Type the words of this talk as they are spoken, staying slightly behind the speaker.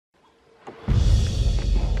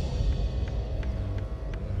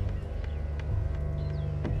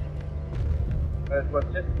it was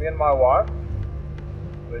just me and my wife.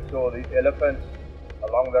 We saw these elephants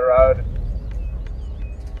along the road.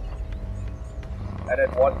 And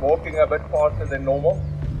it was walking a bit faster than normal,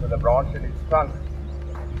 so the branch in its trunk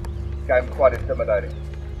became quite intimidating.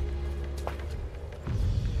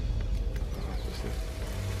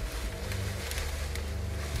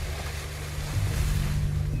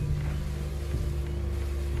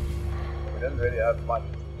 We didn't really have much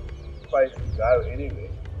space to go anywhere.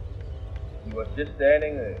 He was just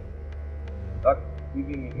standing there, not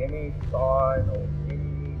giving me any sign or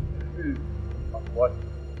any clue of what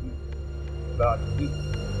he's about to do.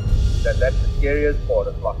 That's the scariest part.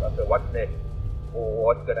 It's like, okay, what's next? Or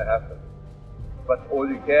what's going to happen? But all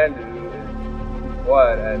you can do is be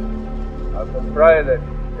quiet and I can pray that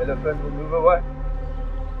the elephant will move away.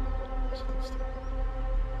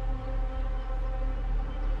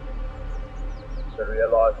 To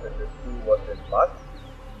realize that the school was in Musth,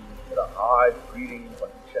 with a high breeding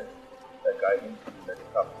condition that guy into that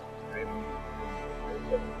stuff. Really,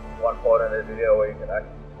 there's one part in the video where you can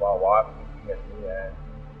actually see my wife looking at me and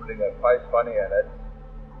putting her face funny, and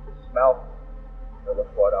the smell that was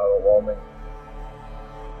quite overwhelming.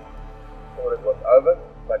 Thought it was over,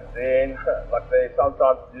 but then, like they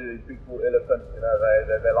sometimes do, these big bull elephants, you know,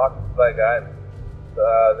 they like to play games. So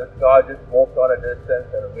this guy just walked on a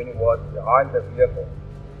distance, and when he was behind the vehicle,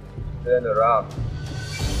 he turned around.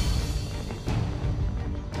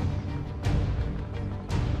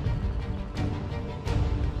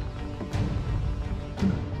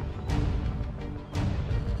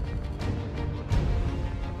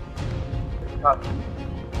 Cut,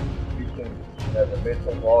 reaching the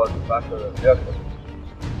metal wall at the back of the vehicle.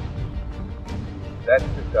 That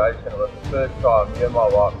situation was the first time me and my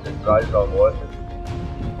wife just raised our voices.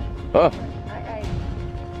 Huh?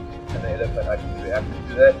 And the elephant actually reacted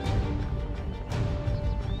to that.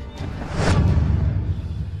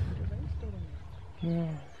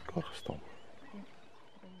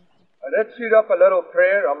 I did shoot up a little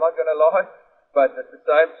prayer, I'm not going to lie, but at the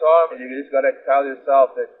same time, you just got to tell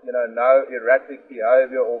yourself that, you know, no erratic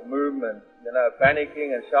behavior or movement, you know,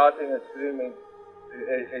 panicking and shouting and screaming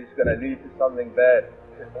is going to lead to something bad.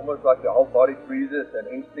 It's almost like your whole body freezes and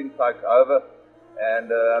instinct takes over.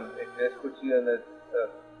 And it just puts you in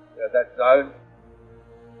that zone.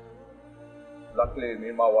 Luckily, me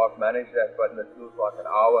and my wife managed that, but it feels like an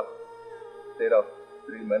hour instead of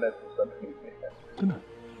 3 minutes or something.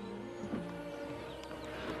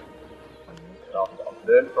 I've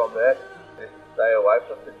learned from that is to stay away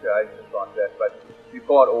from situations like that, but you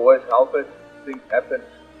can't always help it. Things happen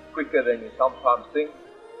quicker than you sometimes think.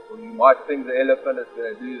 Or you might think the elephant is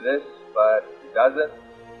going to do this, but it doesn't.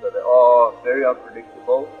 So they are very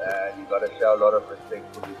unpredictable, and you've got to show a lot of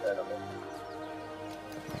respect for these animals.